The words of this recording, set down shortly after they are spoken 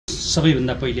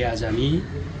सबैभन्दा पहिले आज हामी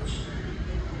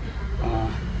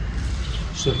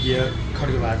स्वर्गीय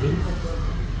खड्गबहादुर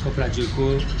थोप्राज्यूको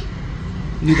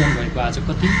निधन भएको आज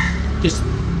कति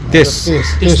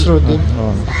तेस्रो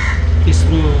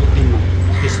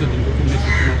दिनको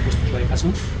पुण्यतिथिमा उपस्थित भएका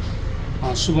छौँ।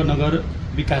 शुभनगर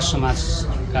विकास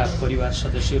समाजका परिवार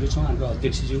सदस्यहरू छौँ। हाम्रो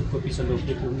अध्यक्षज्यू गोपीचन्द्र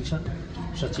उप्रेती हुनुहुन्छ,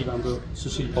 सचिव हाम्रो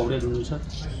सुशील पौडेल हुनुहुन्छ,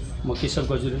 म केशव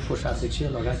गजुरेल कोषाध्यक्ष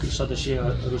लगायत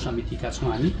सदस्यहरू समितिका छौँ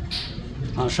हामी।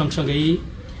 सँगसँगै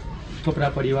थोप्रा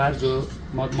परिवार जो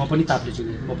म पनि ताप्लेजुङ,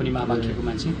 म पनि मामाङ्खेको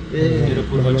मान्छे, मेरो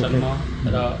पूर्व जन्म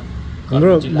र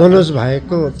मनोज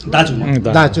भाइको दाजु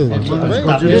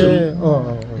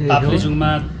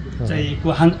ताप्लेजुङमा चाहिँ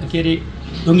कोहाङ के अरे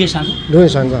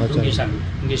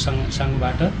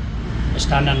ढुङ्गेसाङबाट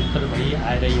स्थानान्तर भई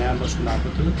आएर यहाँ बस्नु भएको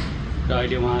थियो र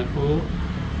अहिले उहाँको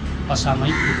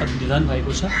असामयिक दुःखद निधन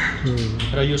भएको छ।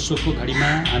 र यो शोकको घडीमा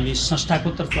हामी संस्थाको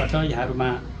तर्फबाट यहाँहरूमा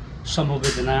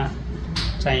समवेदना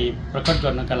चाहिँ प्रकट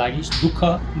गर्नका लागि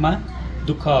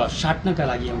दुःख साट्नका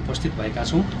लागि यहाँ उपस्थित भएका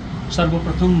छौँ।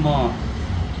 सर्वप्रथम म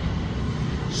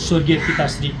स्वर्गीय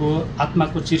पिताश्रीको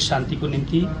आत्माको चिर शान्तिको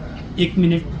निम्ति 1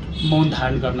 मिनट मौन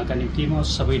धारण गर्नका निम्ति म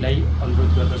सबैलाई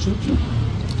अनुरोध गर्दछु।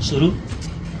 सुरु।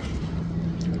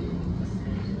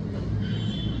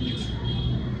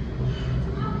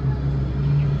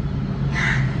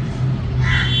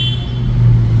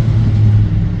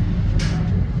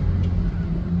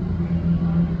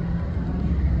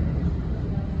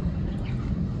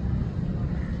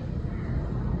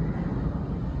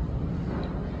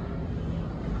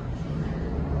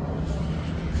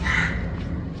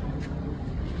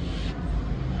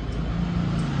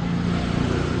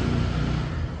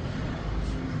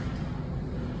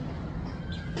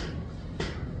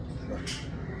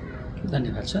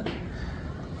 धन्यवाद सर।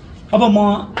 अब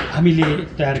हामीले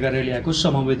तयार गरेर ल्याएको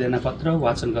समवेदना पत्र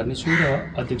वाचन गर्नेछु र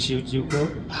अध्यक्षज्यूको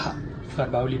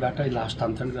कर्बावलीबाट यसलाई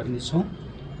हस्तान्तरण गर्नेछौँ।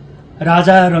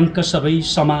 राजा रङ्क सबै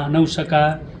समानौसका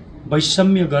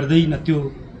वैषम्य गर्दैन त्यो,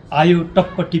 आयो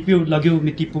टप्प टिप्यो लग्यो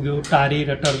मिति पुग्यो, टारेर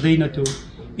टर्दैन त्यो,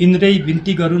 इन्द्रै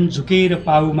बिन्ती गरून् झुकेर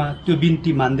पाउमा त्यो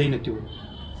बिन्ती मान्दैन त्यो।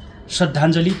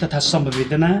 श्रद्धाञ्जली तथा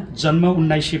समवेदना। जन्म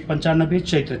 1995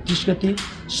 चैत्र 30 गते,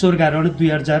 स्वर्गारोहण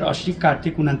 2080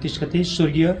 कार्तिक 29 गते,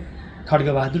 स्वर्गीय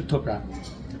खड्गबहादुर थोप्रा।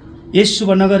 यस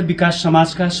शुभनगर विकास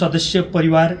समाजका सदस्य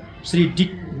परिवार श्री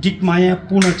डिकमाया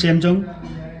पूर्ण चेम्जोङ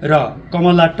र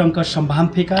कमला टङ्क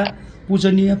सम्भाम्फेका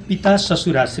पूजनीय पिता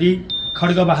ससुरा श्री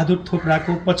खड्गबहादुर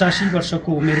थोप्राको 85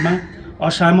 वर्षको उमेरमा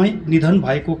असामयिक निधन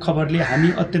भएको खबरले हामी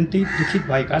अत्यन्तै दुखित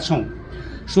भएका छौँ।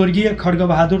 स्वर्गीय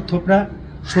खड्गबहादुर थोप्रा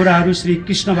छोराहरू श्री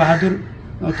कृष्णबहादुर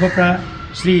थोप्रा,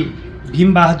 श्री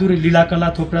भीमबहादुर लीलाकला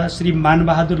थोप्रा, श्री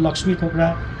मानबहादुर लक्ष्मी थोप्रा,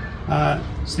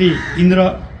 श्री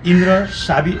इन्द्र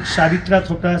सावित्रा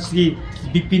थोप्रा, श्री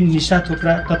विपिन निशा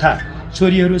थोप्रा तथा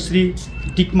छोरीहरू श्री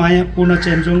डिकमाया पूर्ण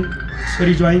चेम्जोङ,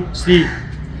 छोरी ज्वाइँ श्री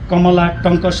कमला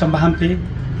टङ्क सम्भाम्फे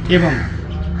एवं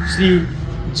श्री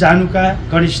जानुका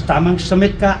गणेश तामाङ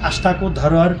समेतका आस्थाको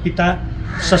धरोहर पिता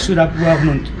ससुरा बुवा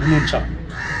हुनुहुन्छ।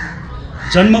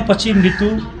 जन्मपछि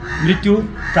मृत्यु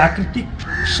प्राकृतिक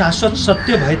शाश्वत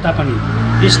सत्य भए तापनि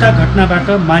यस्ता घटनाबाट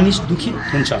मानिस दुखित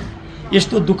हुन्छ।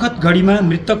 यस्तो दुःखद घडीमा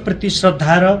मृतकप्रति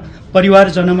श्रद्धा र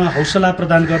परिवारजनमा हौसला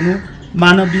प्रदान गर्नु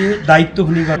मानवीय दायित्व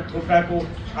हुने गर्छ। थोप्राको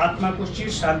आत्माको चिर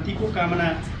शान्तिको कामना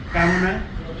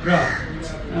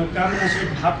सहित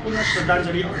भावपूर्ण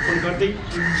श्रद्धाञ्जली अर्पण गर्दै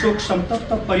शोक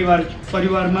सन्तप्त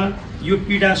परिवारमा यो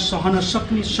पीडा सहन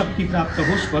सक्ने शक्ति प्राप्त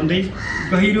होस् भन्दै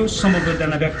गहिरो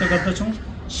समवेदना व्यक्त गर्दछौँ।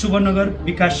 शुभनगर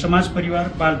विकास समाज परिवार,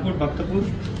 बालकोट, भक्तपुर,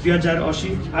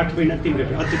 2080 8 महिना 3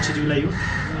 गते। अध्यक्षज्यूलाई यो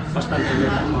हस्तान्तरण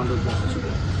गर्न म अनुरोध गर्दछु।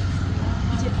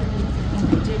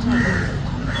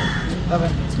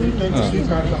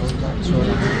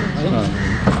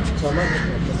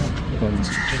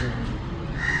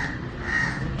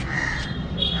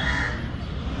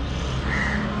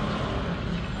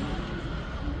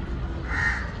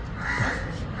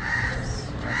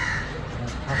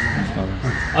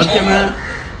 अन्त्यमा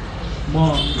म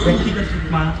व्यक्तिगत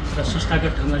रूपमा र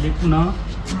संस्थागत ढङ्गले पुनः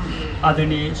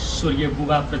आदरणीय स्वर्गीय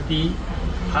बुबाप्रति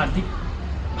हार्दिक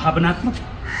भावनात्मक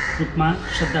रूपमा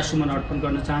श्रद्धासुमन अर्पण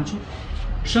गर्न चाहन्छु।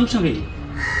 सँगसँगै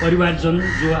परिवारजन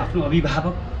जो आफ्नो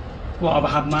अभिभावकको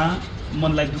अभावमा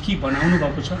मनलाई दुखी बनाउनु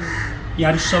भएको छ,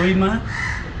 यहाँहरू सबैमा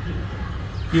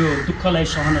यो दुःखलाई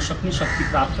सहन सक्ने शक्ति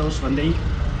प्राप्त होस् भन्दै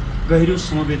गहिरो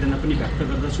समवेदना पनि व्यक्त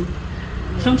गर्दछु।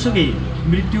 सँगसँगै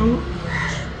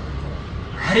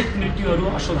हरेक मृत्युहरू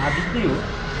अस्वाभाविक नै हो,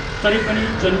 तरै पनि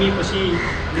जन्मिएपछि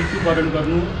मृत्युवरण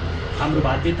गर्नु हाम्रो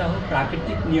बाध्यता हो,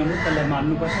 प्राकृतिक नियम हो, त्यसलाई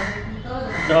मान्नुपर्छ।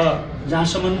 र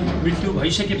जहाँसम्म मृत्यु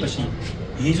भइसकेपछि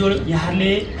हिजो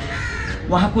यहाँले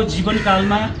उहाँको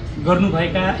जीवनकालमा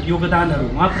गर्नुभएका योगदानहरू,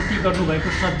 उहाँप्रति गर्नुभएको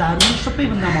श्रद्धाहरू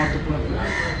सबैभन्दा महत्त्वपूर्ण कुरा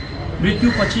हो।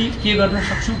 मृत्युपछि के गर्न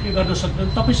सक्छौँ के गर्न सक्दैन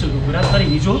तपाईँसँगको कुरा, तर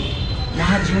हिजो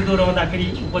उहाँ जिउँदो रहँदाखेरि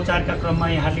उपचारका क्रममा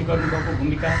यहाँले गर्नुभएको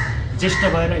भूमिका, ज्येष्ठ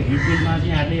भएर हिँडडुलमा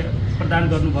यहाँले प्रदान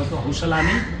गर्नुभएको हौसला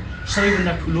नै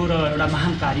सबैभन्दा ठुलो र एउटा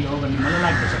महान कार्य हो भन्ने मलाई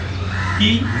लाग्दछ कि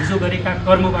हिजो गरेका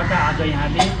कर्मबाट आज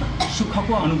यहाँले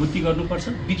सुखको अनुभूति गर्नुपर्छ।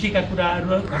 बितेका कुराहरू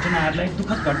र घटनाहरूलाई,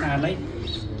 दुःखद घटनाहरूलाई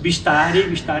बिस्तारै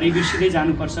बिस्तारै बिर्सिँदै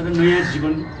जानुपर्छ र नयाँ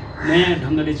जीवन, नयाँ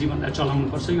ढङ्गले जीवनलाई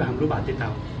चलाउनुपर्छ। यो हाम्रो बाध्यता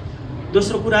हो।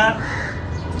 दोस्रो कुरा,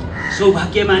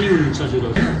 सौभाग्यमानी हुनुहुन्छ हजुर,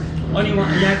 अनि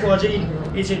यहाँको अझै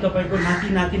यो चाहिँ तपाईँको नाति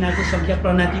नातिनाको सङ्ख्या,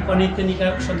 प्रनाति पनैतनीका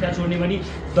सङ्ख्या जोड्ने भने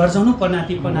दर्जनौँ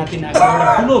प्रनाति पनातिनाको एउटा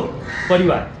ठुलो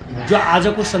परिवार जो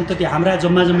आजको सन्तति, हाम्रा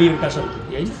जम्मा एउटा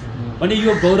सन्तति होइन भने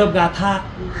यो गौरव गाथा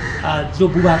जो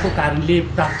बुबाको कारणले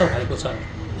प्राप्त भएको छ।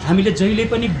 हामीले जहिले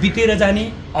पनि बितेर जाने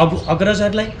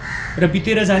अग्रजहरूलाई र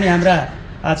बितेर जाने हाम्रा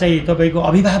चाहिँ तपाईँको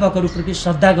अभिभावकहरूप्रति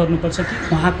श्रद्धा गर्नुपर्छ कि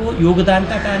उहाँको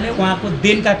योगदानका कारणले, उहाँको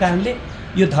देनका कारणले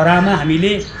यो धरामा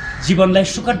हामीले जीवनलाई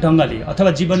सुखद ढङ्गले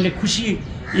अथवा जीवनले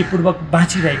खुसीपूर्वक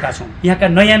बाँचिरहेका छौँ। यहाँका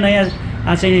नयाँ नयाँ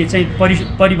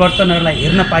परिवर्तनहरूलाई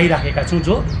हेर्न पाइराखेका छौँ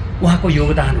जो उहाँको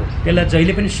योगदान हो। त्यसलाई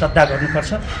जहिले पनि श्रद्धा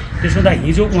गर्नुपर्छ। त्यसो हुँदा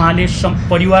हिजो उहाँले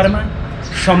परिवारमा,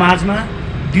 समाजमा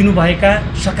दिनुभएका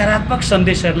सकारात्मक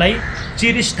सन्देशहरूलाई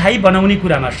चिरस्थायी बनाउने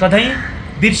कुरामा, सधैँ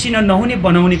बिर्सिन नहुने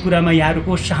बनाउने कुरामा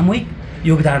यहाँहरूको सामूहिक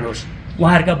योगदान होस्।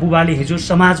 उहाँहरूका बुबाले हिजो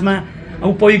समाजमा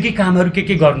उपयोगी कामहरू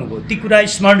के गर्नुभयो ती कुरा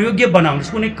स्मरणयोग्य बनाउनुहोस्।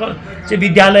 कुनै चाहिँ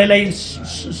विद्यालयलाई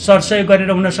सरसहयोग गरेर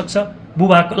हुनसक्छ,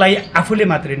 बुबालाई आफूले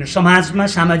मात्रै होइन समाजमा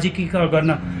सामाजिकीकरण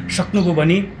गर्न सक्नुभयो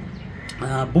भने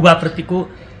बुबाप्रतिको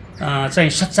चाहिँ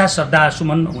सच्चा श्रद्धा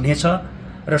सुमन हुनेछ।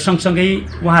 र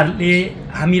सँगसँगै उहाँहरूले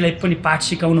हामीलाई पनि पाठ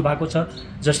सिकाउनु भएको छ,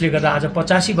 जसले गर्दा आज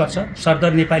 85 वर्ष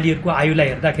सरदर नेपालीहरूको आयुलाई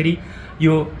हेर्दाखेरि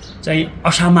यो चाहिँ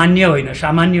असामान्य होइन,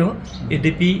 सामान्य हो।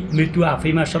 यद्यपि मृत्यु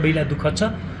आफैमा सबैलाई दुःख छ।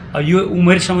 यो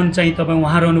उमेरसम्म चाहिँ तपाईँ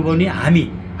उहाँ रहनुभयो भने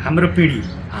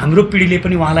हाम्रो पिँढीले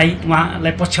पनि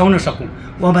उहाँलाई पछ्याउन सकौँ,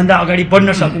 उहाँभन्दा अगाडि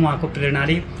बढ्न सकौँ। उहाँको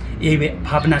प्रेरणाले यही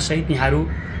भावनासहित यहाँहरू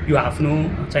यो आफ्नो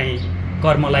चाहिँ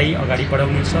कर्मलाई अगाडि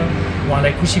बढाउनेछ,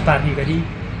 उहाँलाई खुसी पार्ने गरी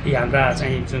यी हाम्रा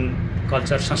चाहिँ जुन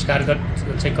कल्चर संस्कारगत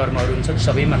चाहिँ कर्महरू हुन्छ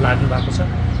सबैमा लाग्नु भएको छ।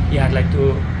 यहाँहरूलाई त्यो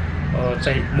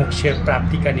चाहिँ मोक्ष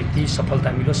प्राप्तिका निम्ति सफलता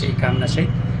मिलोस् यही कामनासहित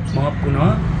म पुनः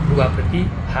बुबाप्रति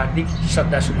हार्दिक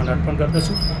श्रद्धा सुमन अर्पण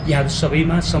गर्दछु। यहाँहरू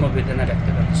सबैमा समवेदना व्यक्त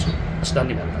गर्दछु।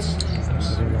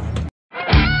 धन्यवाद।